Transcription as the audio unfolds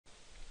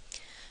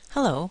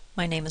Hello,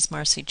 my name is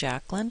Marcy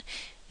Jacqueline,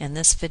 and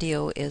this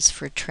video is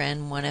for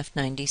TREN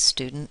 1F90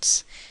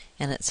 students,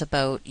 and it's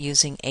about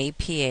using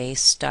APA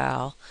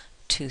style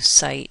to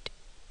cite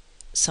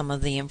some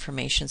of the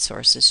information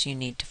sources you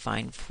need to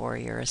find for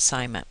your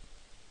assignment.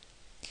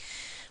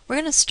 We're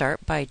going to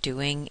start by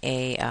doing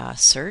a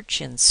search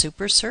in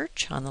Super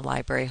Search on the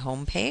library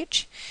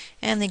homepage,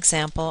 and the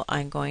example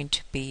I'm going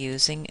to be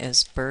using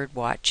is bird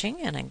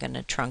watching, and I'm going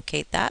to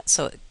truncate that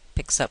so it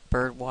picks up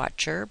bird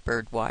watcher,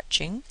 bird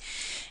watching,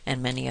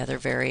 and many other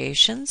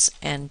variations,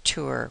 and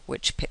tour,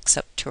 which picks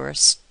up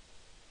tourist,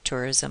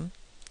 tourism,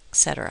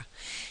 etc.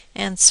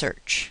 and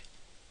search.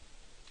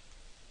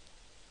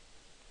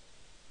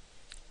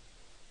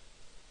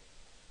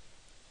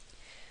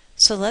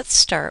 So let's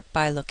start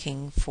by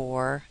looking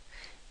for,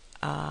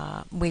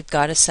 we've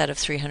got a set of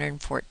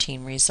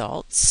 314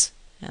 results,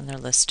 and they're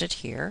listed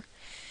here.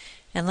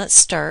 And let's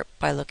start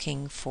by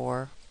looking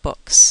for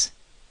books.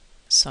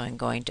 So I'm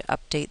going to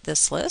update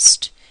this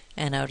list,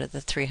 and out of the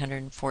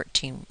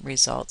 314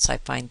 results I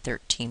find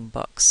 13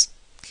 books.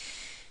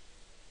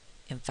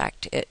 In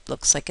fact, it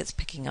looks like it's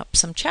picking up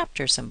some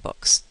chapters in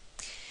books.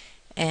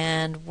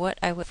 And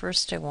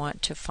first I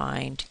want to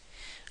find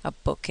a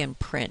book in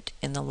print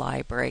in the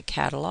library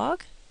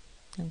catalog.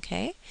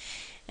 Okay,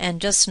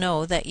 and just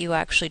know that you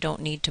actually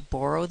don't need to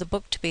borrow the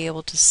book to be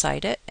able to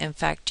cite it. In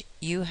fact,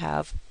 you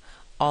have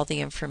all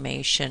the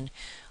information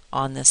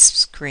on this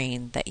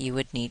screen that you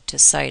would need to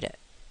cite it.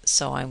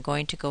 So I'm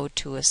going to go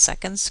to a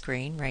second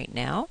screen right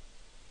now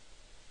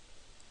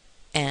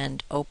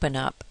and open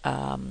up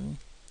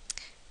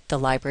the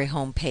library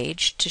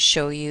homepage to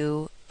show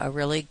you a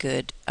really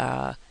good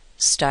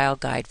style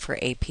guide for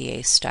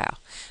APA style.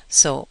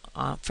 So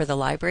for the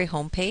library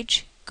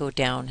homepage, go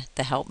down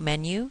the Help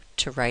menu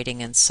to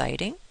Writing and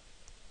Citing,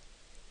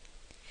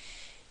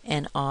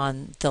 and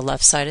on the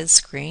left side of the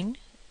screen,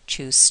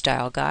 choose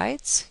Style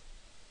Guides.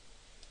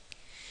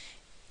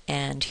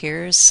 And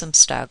here's some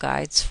style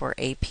guides for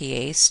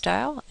APA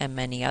style and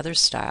many other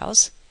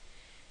styles.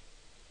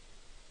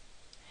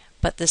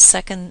 But the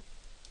second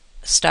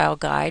style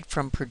guide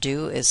from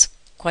Purdue is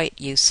quite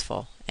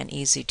useful and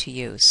easy to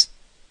use.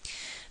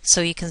 So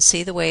you can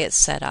see the way it's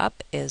set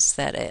up is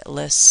that it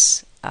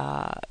lists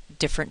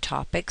different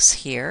topics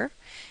here,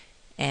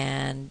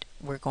 and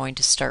we're going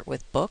to start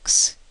with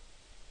books.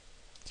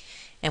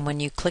 And when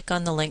you click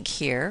on the link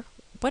here,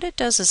 what it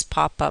does is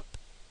pop up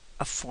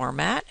a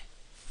format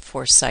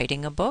for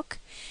citing a book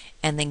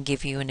and then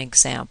give you an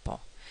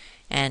example.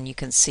 And you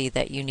can see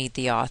that you need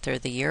the author,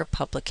 the year of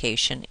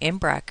publication, in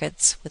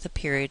brackets with a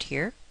period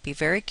here. Be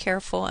very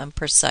careful and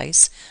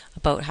precise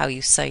about how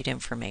you cite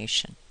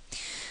information.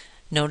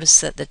 Notice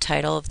that the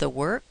title of the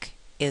work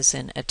is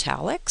in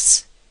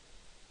italics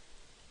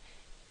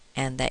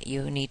and that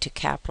you need to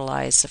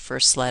capitalize the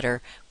first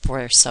letter for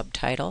a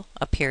subtitle,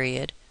 a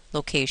period,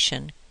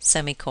 location,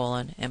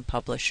 semicolon, and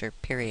publisher,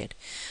 period.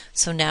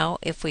 So now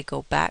if we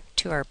go back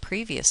to our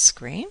previous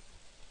screen,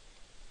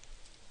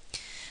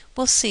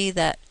 we'll see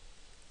that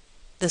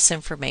this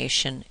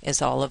information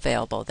is all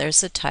available. There's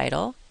the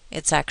title.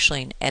 It's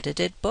actually an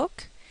edited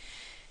book,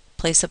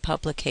 place of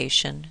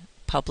publication,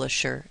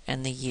 publisher,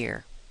 and the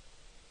year.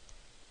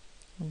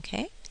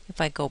 Okay,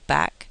 if I go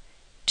back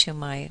to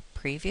my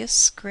previous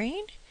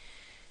screen,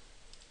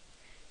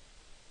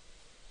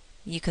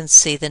 you can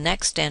see the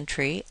next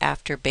entry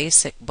after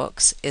basic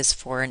books is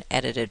for an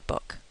edited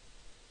book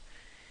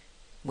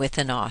with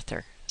an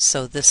author.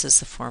 So this is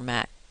the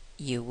format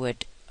you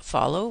would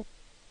follow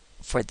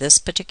for this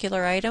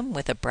particular item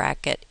with a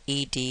bracket,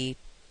 ed,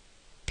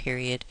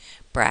 period,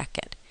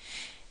 bracket.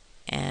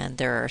 And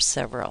there are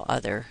several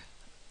other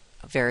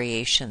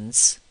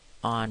variations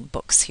on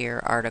books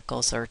here,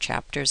 articles or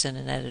chapters in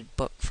an edited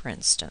book, for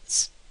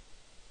instance.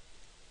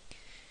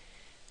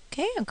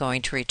 Okay, I'm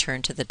going to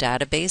return to the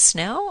database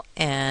now,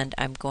 and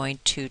I'm going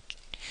to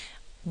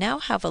now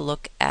have a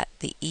look at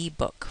the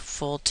ebook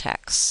full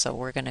text. So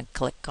we're going to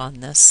click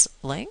on this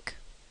link.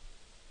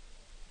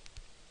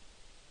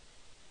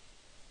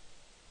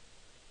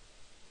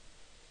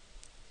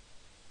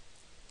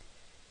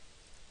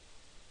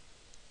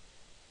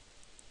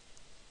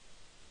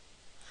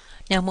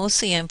 Now most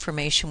of the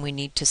information we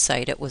need to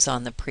cite it was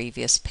on the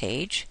previous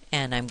page,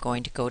 and I'm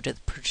going to go to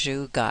the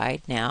Purdue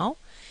guide now,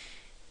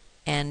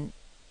 and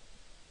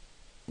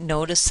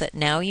notice that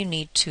now you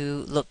need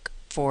to look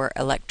for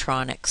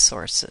electronic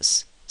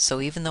sources.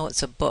 So even though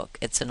it's a book,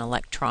 it's an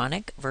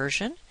electronic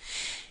version,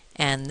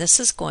 and this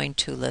is going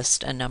to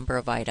list a number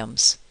of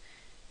items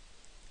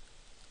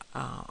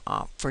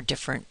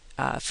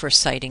for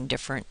citing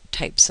different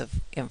types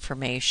of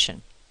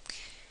information.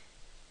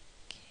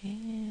 Okay.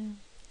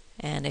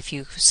 And if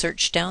you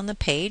search down the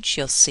page,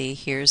 you'll see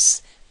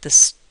here's the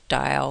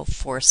style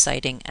for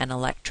citing an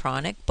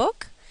electronic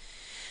book.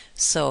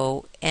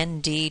 So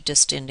ND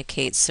just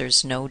indicates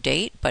there's no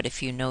date, but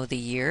if you know the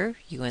year,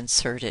 you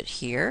insert it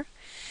here.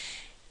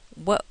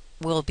 What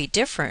will be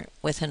different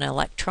with an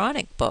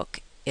electronic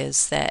book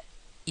is that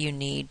you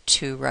need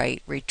to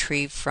write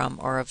retrieve from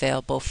or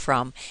available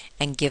from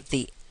and give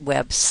the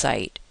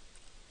website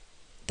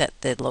that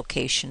the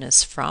location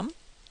is from.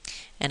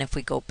 And if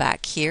we go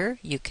back here,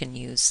 you can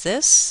use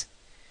this,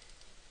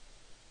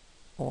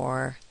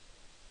 or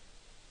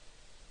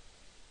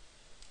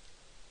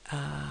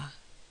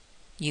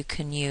you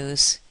can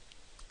use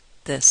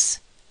this.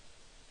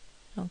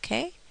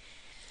 Okay.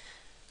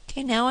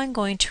 Okay, now I'm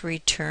going to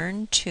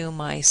return to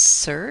my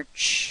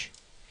search,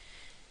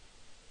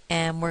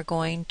 and we're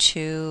going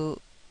to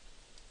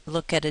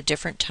look at a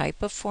different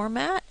type of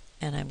format,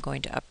 and I'm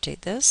going to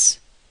update this.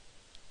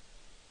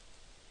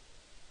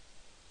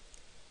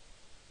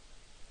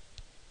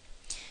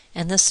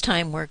 And this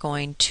time we're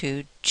going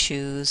to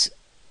choose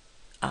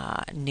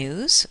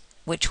news,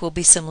 which will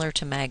be similar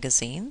to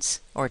magazines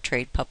or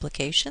trade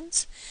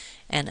publications,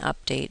 and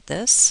update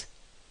this.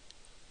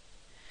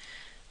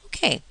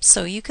 Okay,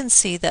 so you can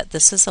see that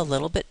this is a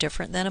little bit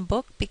different than a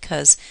book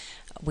because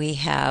we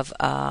have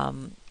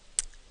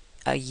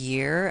a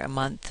year, a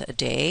month, a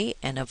day,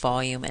 and a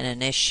volume and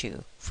an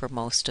issue for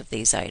most of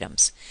these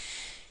items.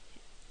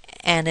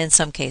 And in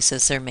some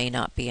cases there may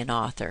not be an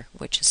author,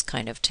 which is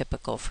kind of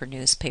typical for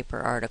newspaper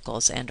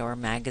articles and or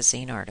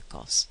magazine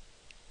articles.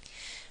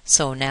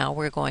 So now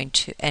we're going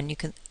to,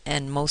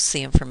 and most of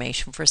the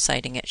information for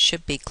citing it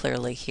should be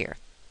clearly here.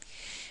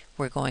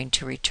 We're going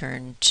to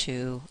return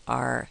to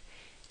our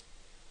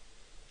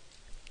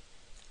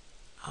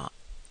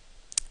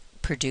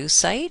Purdue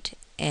site,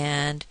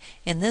 and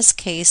in this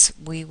case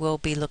we will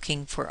be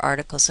looking for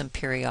articles and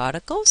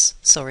periodicals.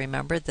 So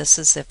remember, this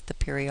is if the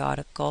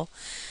periodical,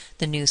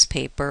 the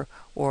newspaper,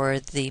 or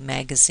the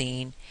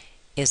magazine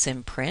is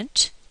in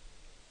print.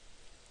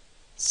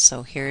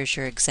 So here's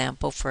your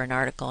example for an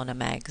article in a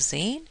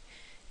magazine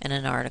and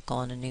an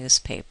article in a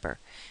newspaper,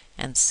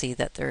 and see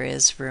that there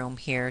is room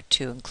here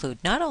to include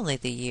not only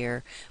the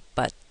year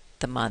but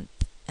the month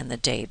and the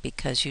day,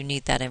 because you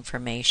need that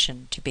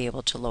information to be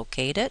able to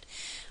locate it,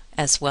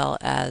 as well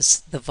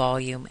as the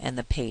volume and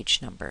the page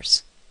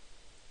numbers.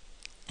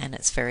 And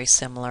it's very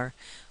similar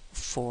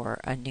for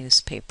a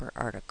newspaper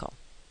article.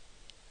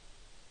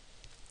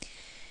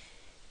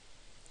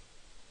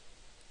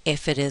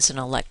 If it is an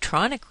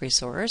electronic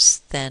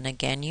resource, then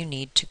again you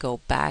need to go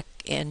back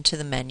into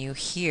the menu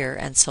here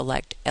and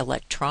select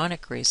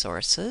electronic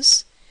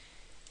resources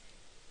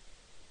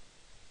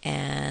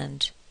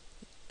and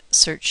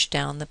search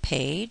down the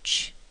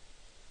page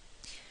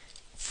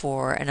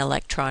for an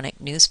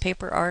electronic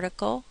newspaper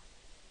article.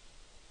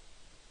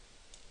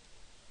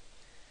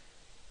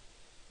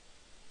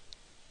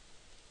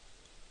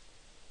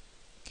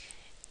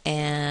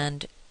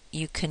 And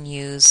you can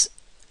use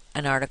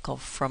an article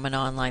from an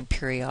online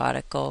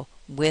periodical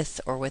with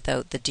or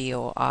without the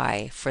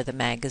DOI for the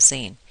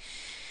magazine.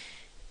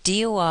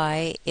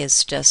 DOI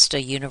is just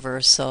a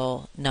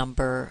universal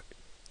number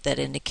that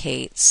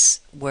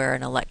indicates where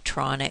an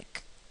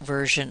electronic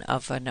version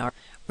of an article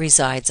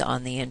resides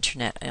on the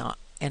internet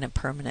in a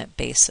permanent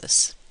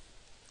basis.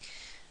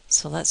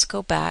 So let's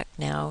go back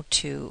now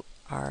to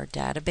our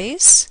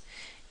database,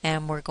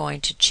 and we're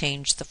going to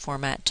change the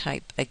format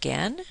type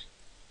again.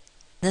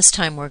 This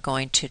time we're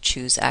going to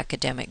choose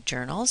academic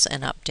journals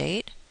and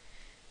update.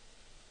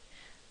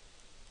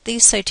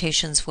 These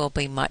citations will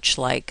be much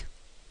like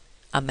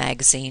a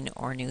magazine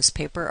or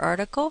newspaper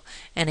article,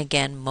 and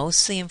again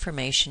most of the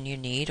information you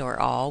need, or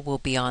all, will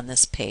be on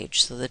this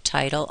page. So the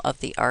title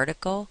of the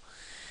article,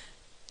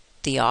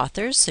 the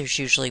authors, there's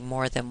usually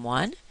more than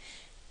one,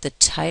 the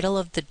title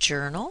of the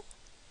journal,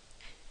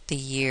 the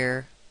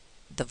year,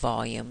 the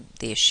volume,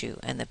 the issue,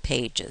 and the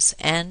pages,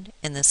 and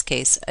in this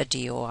case a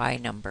DOI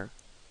number.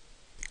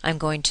 I'm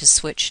going to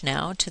switch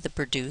now to the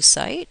Purdue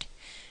site,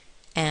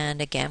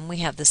 and again we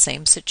have the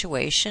same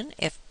situation.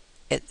 If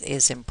it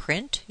is in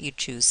print, you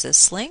choose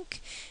this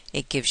link.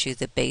 It gives you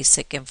the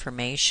basic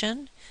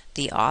information,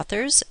 the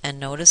authors, and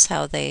notice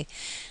how they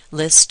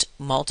list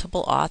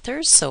multiple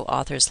authors. So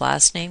author's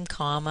last name,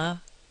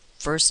 comma,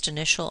 first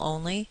initial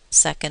only,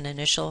 second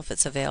initial if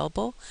it's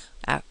available,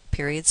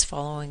 periods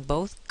following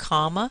both,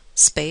 comma,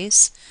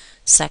 space,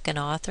 second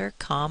author,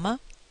 comma,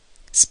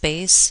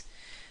 space,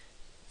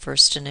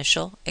 first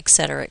initial,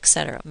 etc.,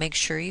 etc. Make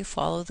sure you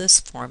follow this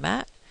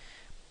format.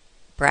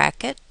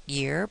 Bracket,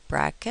 year,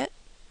 bracket,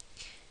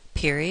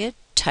 period,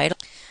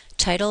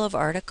 title of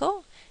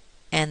article,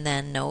 and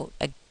then note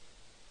that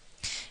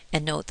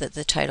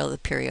the title of the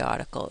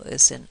periodical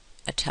is in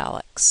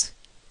italics,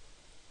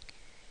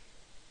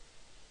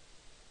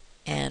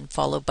 and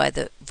followed by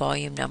the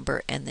volume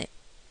number and the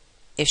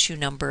issue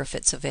number if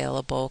it's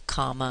available,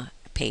 comma,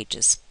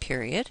 pages,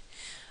 period.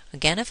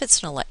 Again, if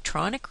it's an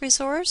electronic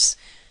resource,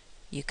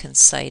 you can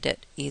cite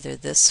it either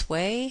this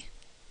way.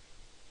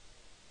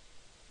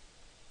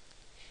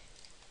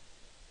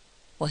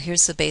 Well,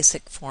 here's the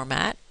basic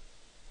format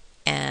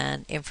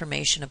and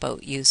information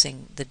about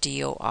using the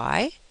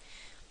DOI.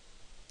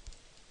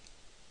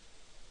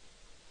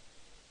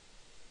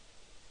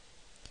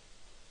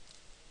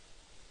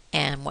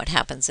 And what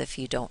happens if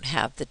you don't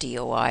have the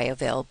DOI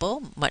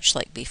available, much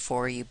like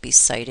before, you'd be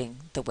citing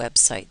the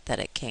website that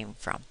it came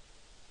from.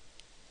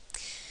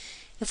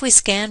 If we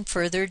scan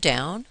further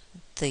down,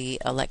 the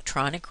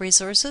electronic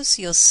resources,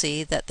 you'll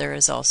see that there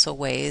is also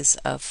ways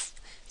of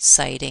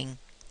citing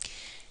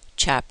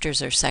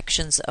chapters or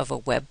sections of a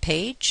web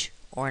page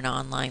or an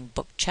online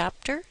book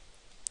chapter,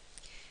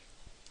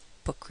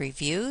 book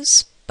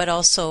reviews, but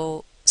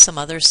also some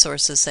other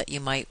sources that you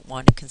might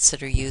want to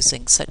consider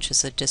using, such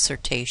as a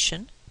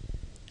dissertation,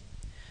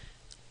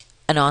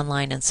 an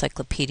online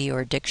encyclopedia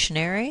or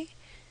dictionary,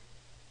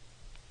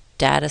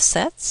 data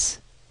sets,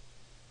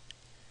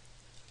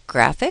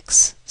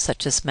 graphics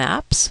such as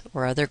maps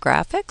or other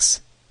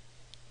graphics,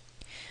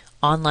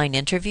 online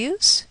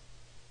interviews,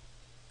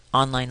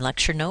 online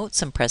lecture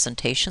notes and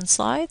presentation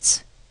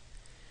slides,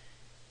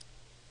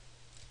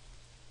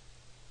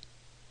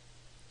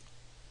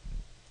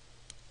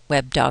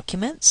 web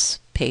documents,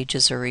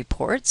 pages or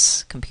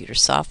reports, computer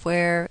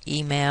software,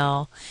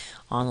 email,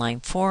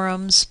 online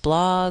forums,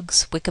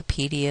 blogs,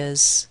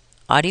 Wikipedias,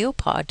 audio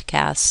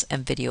podcasts,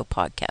 and video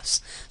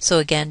podcasts. So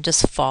again,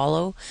 just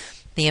follow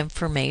the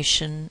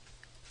information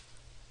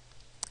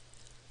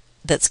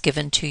that's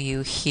given to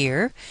you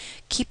here.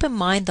 Keep in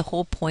mind the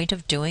whole point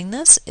of doing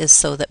this is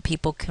so that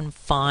people can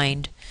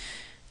find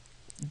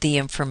the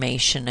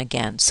information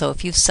again. So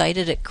if you've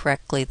cited it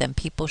correctly, then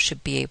people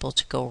should be able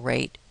to go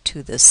right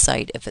to this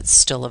site if it's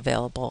still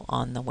available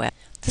on the web.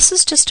 This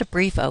is just a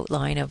brief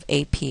outline of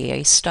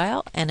APA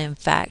style, and in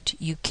fact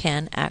you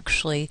can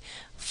actually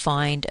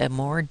find a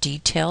more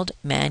detailed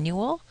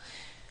manual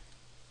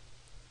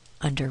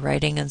under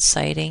Writing and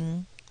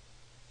Citing,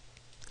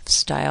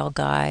 Style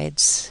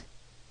Guides,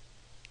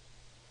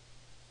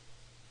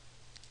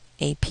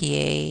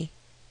 APA,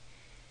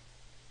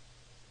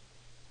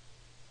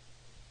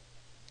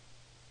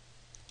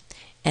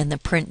 and the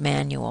print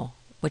manual,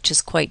 which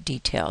is quite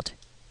detailed.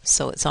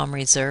 So it's on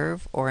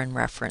reserve or in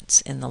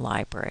reference in the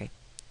library.